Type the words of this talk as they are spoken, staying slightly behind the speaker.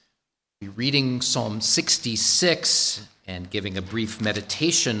We're reading Psalm 66 and giving a brief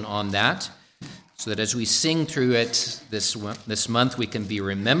meditation on that, so that as we sing through it this month, we can be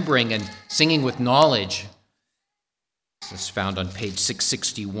remembering and singing with knowledge. This is found on page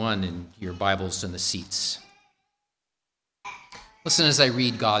 661 in your Bibles in the seats. Listen as I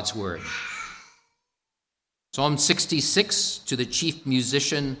read God's word. Psalm 66, to the chief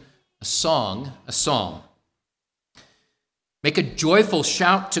musician, a song, a psalm. Make a joyful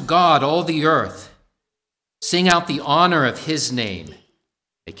shout to God, all the earth. Sing out the honor of his name.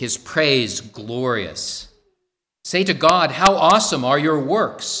 Make his praise glorious. Say to God, how awesome are your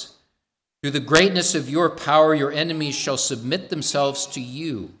works. Through the greatness of your power, your enemies shall submit themselves to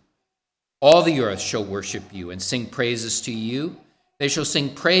you. All the earth shall worship you and sing praises to you. They shall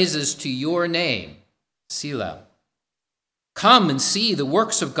sing praises to your name. Selah. Come and see the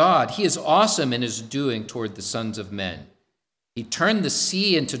works of God. He is awesome in his doing toward the sons of men. He turned the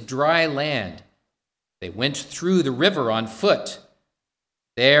sea into dry land. They went through the river on foot.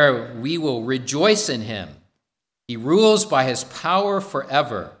 There we will rejoice in him. He rules by his power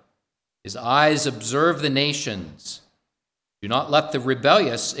forever. His eyes observe the nations. Do not let the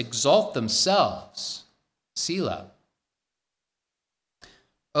rebellious exalt themselves. Selah.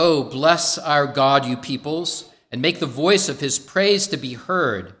 Oh, bless our God, you peoples, and make the voice of his praise to be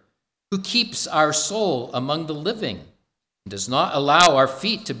heard, who keeps our soul among the living and does not allow our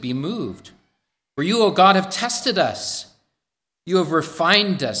feet to be moved. For you, O God, have tested us. You have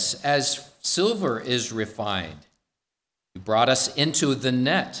refined us as silver is refined. You brought us into the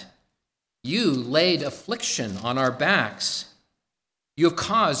net. You laid affliction on our backs. You have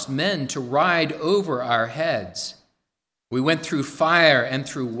caused men to ride over our heads. We went through fire and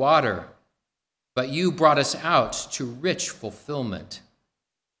through water, but you brought us out to rich fulfillment.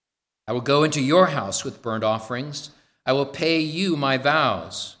 I will go into your house with burnt offerings. I will pay you my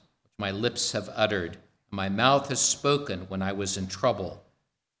vows, which my lips have uttered, and my mouth has spoken when I was in trouble.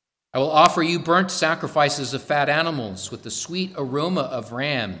 I will offer you burnt sacrifices of fat animals with the sweet aroma of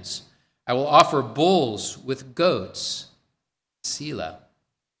rams. I will offer bulls with goats. Selah.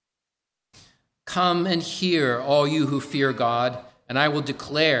 Come and hear, all you who fear God, and I will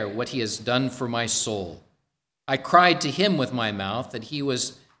declare what he has done for my soul. I cried to him with my mouth, that he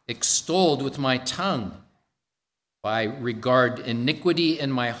was extolled with my tongue. If I regard iniquity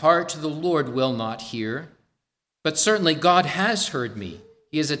in my heart, the Lord will not hear. But certainly God has heard me.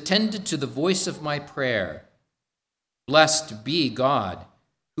 He has attended to the voice of my prayer. Blessed be God,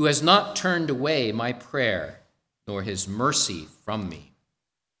 who has not turned away my prayer, nor his mercy from me.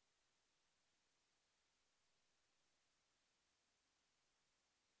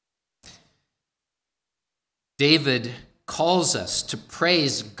 David calls us to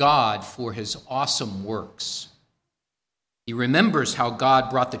praise God for his awesome works. He remembers how God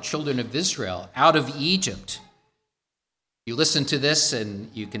brought the children of Israel out of Egypt. You listen to this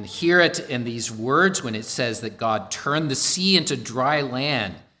and you can hear it in these words when it says that God turned the sea into dry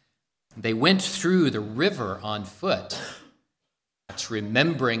land. They went through the river on foot. That's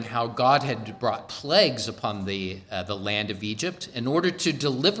remembering how God had brought plagues upon the land of Egypt in order to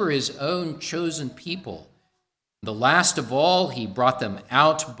deliver his own chosen people. The last of all, he brought them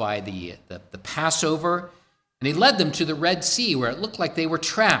out by the Passover, and he led them to the Red Sea, where it looked like they were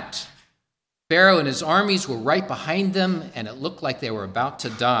trapped. Pharaoh and his armies were right behind them, and it looked like they were about to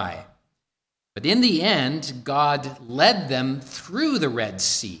die. But in the end, God led them through the Red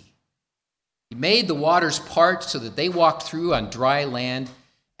Sea. He made the waters part so that they walked through on dry land,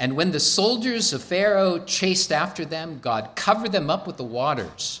 and when the soldiers of Pharaoh chased after them, God covered them up with the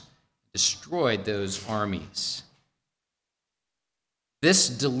waters, destroyed those armies. This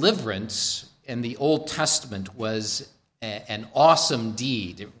deliverance in the Old Testament was an awesome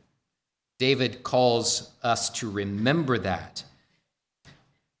deed. David calls us to remember that.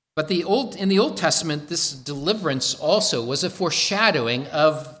 But in the Old Testament, this deliverance also was a foreshadowing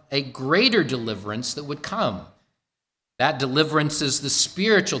of a greater deliverance that would come. That deliverance is the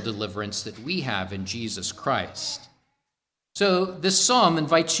spiritual deliverance that we have in Jesus Christ. So this psalm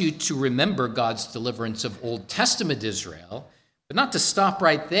invites you to remember God's deliverance of Old Testament Israel, but not to stop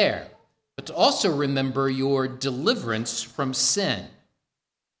right there, but to also remember your deliverance from sin. In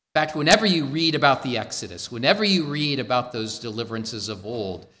fact, whenever you read about the Exodus, whenever you read about those deliverances of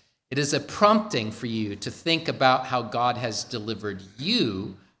old, it is a prompting for you to think about how God has delivered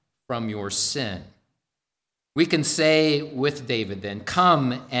you from your sin. We can say with David then,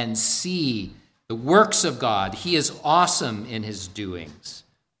 come and see the works of God. He is awesome in his doings.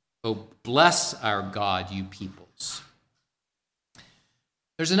 Oh, bless our God, you peoples.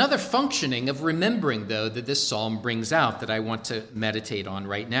 There's another functioning of remembering, though, that this psalm brings out that I want to meditate on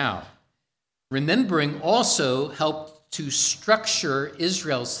right now. Remembering also helped to structure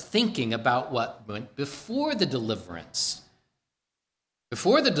Israel's thinking about what went before the deliverance.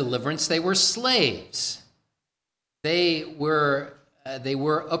 Before the deliverance, they were slaves. They were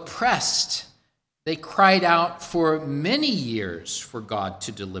oppressed. They cried out for many years for God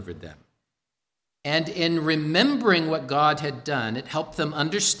to deliver them. And in remembering what God had done, it helped them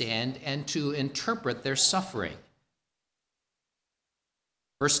understand and to interpret their suffering.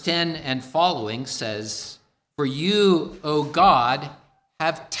 Verse 10 and following says, "For you, O God,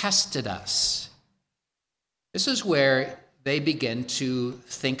 have tested us." This is where they begin to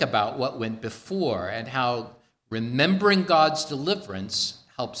think about what went before and how remembering God's deliverance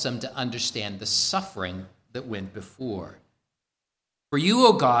helps them to understand the suffering that went before. "For you,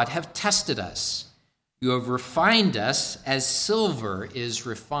 O God, have tested us. You have refined us as silver is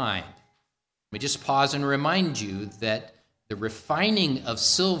refined." Let me just pause and remind you that the refining of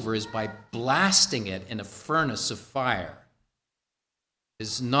silver is by blasting it in a furnace of fire. It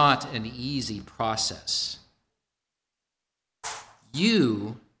is not an easy process.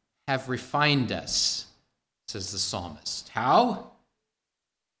 "You have refined us," says the psalmist. How?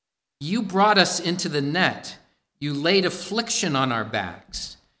 "You brought us into the net. You laid affliction on our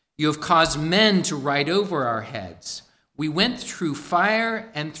backs. You have caused men to ride over our heads. We went through fire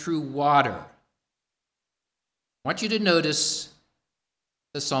and through water." I want you to notice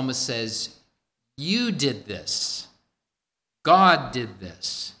the psalmist says, "You did this. God did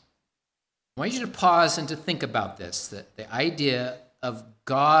this." I want you to pause and to think about this, that the idea of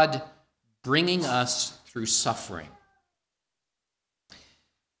God bringing us through suffering.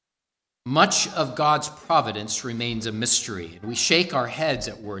 Much of God's providence remains a mystery, and we shake our heads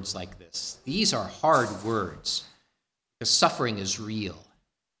at words like this. These are hard words, because suffering is real.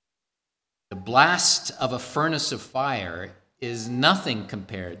 The blast of a furnace of fire is nothing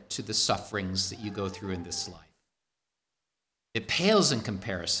compared to the sufferings that you go through in this life. It pales in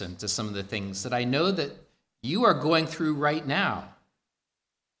comparison to some of the things that I know that you are going through right now.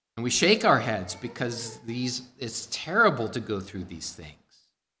 And we shake our heads because it's terrible to go through these things.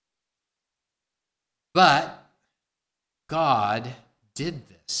 But God did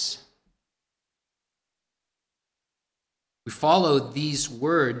this. We follow these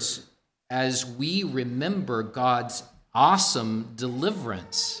words as we remember God's awesome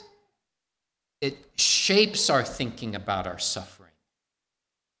deliverance. It shapes our thinking about our suffering.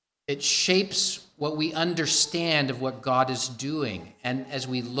 It shapes what we understand of what God is doing. And as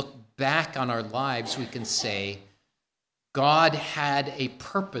we look back on our lives, we can say, God had a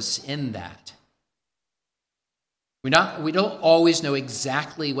purpose in that. We don't always know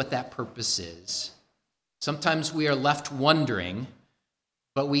exactly what that purpose is. Sometimes we are left wondering,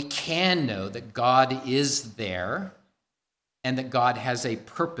 but we can know that God is there and that God has a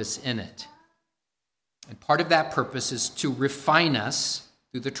purpose in it. And part of that purpose is to refine us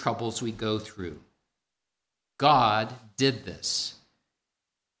through the troubles we go through. God did this.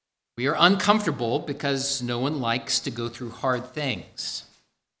 We are uncomfortable because no one likes to go through hard things.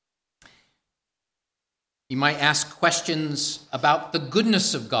 You might ask questions about the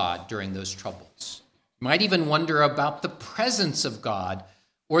goodness of God during those troubles. You might even wonder about the presence of God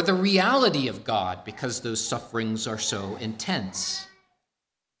or the reality of God because those sufferings are so intense.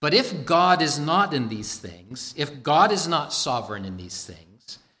 But if God is not in these things, if God is not sovereign in these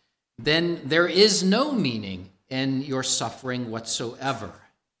things, then there is no meaning in your suffering whatsoever.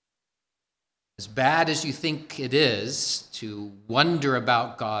 As bad as you think it is to wonder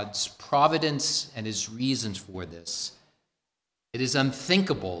about God's providence and his reasons for this, it is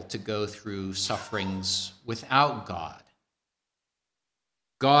unthinkable to go through sufferings without God.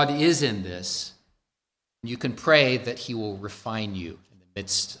 God is in this, and you can pray that he will refine you in the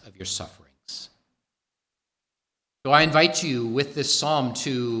midst of your sufferings. So I invite you with this psalm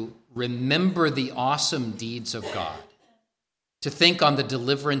to remember the awesome deeds of God, to think on the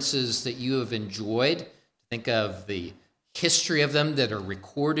deliverances that you have enjoyed, think of the history of them that are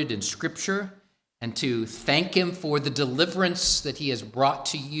recorded in Scripture, and to thank him for the deliverance that he has brought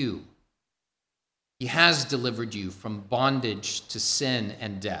to you. He has delivered you from bondage to sin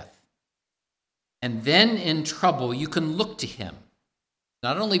and death. And then in trouble, you can look to him,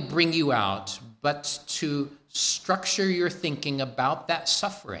 not only bring you out, but to structure your thinking about that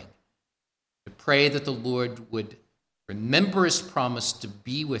suffering, to pray that the Lord would remember his promise to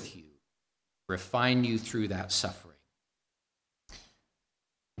be with you, refine you through that suffering.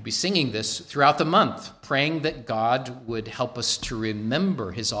 We'll be singing this throughout the month, praying that God would help us to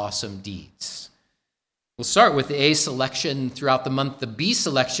remember his awesome deeds. We'll start with the A selection throughout the month. The B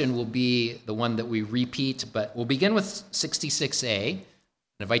selection will be the one that we repeat, but we'll begin with 66A.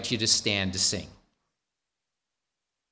 I invite you to stand to sing.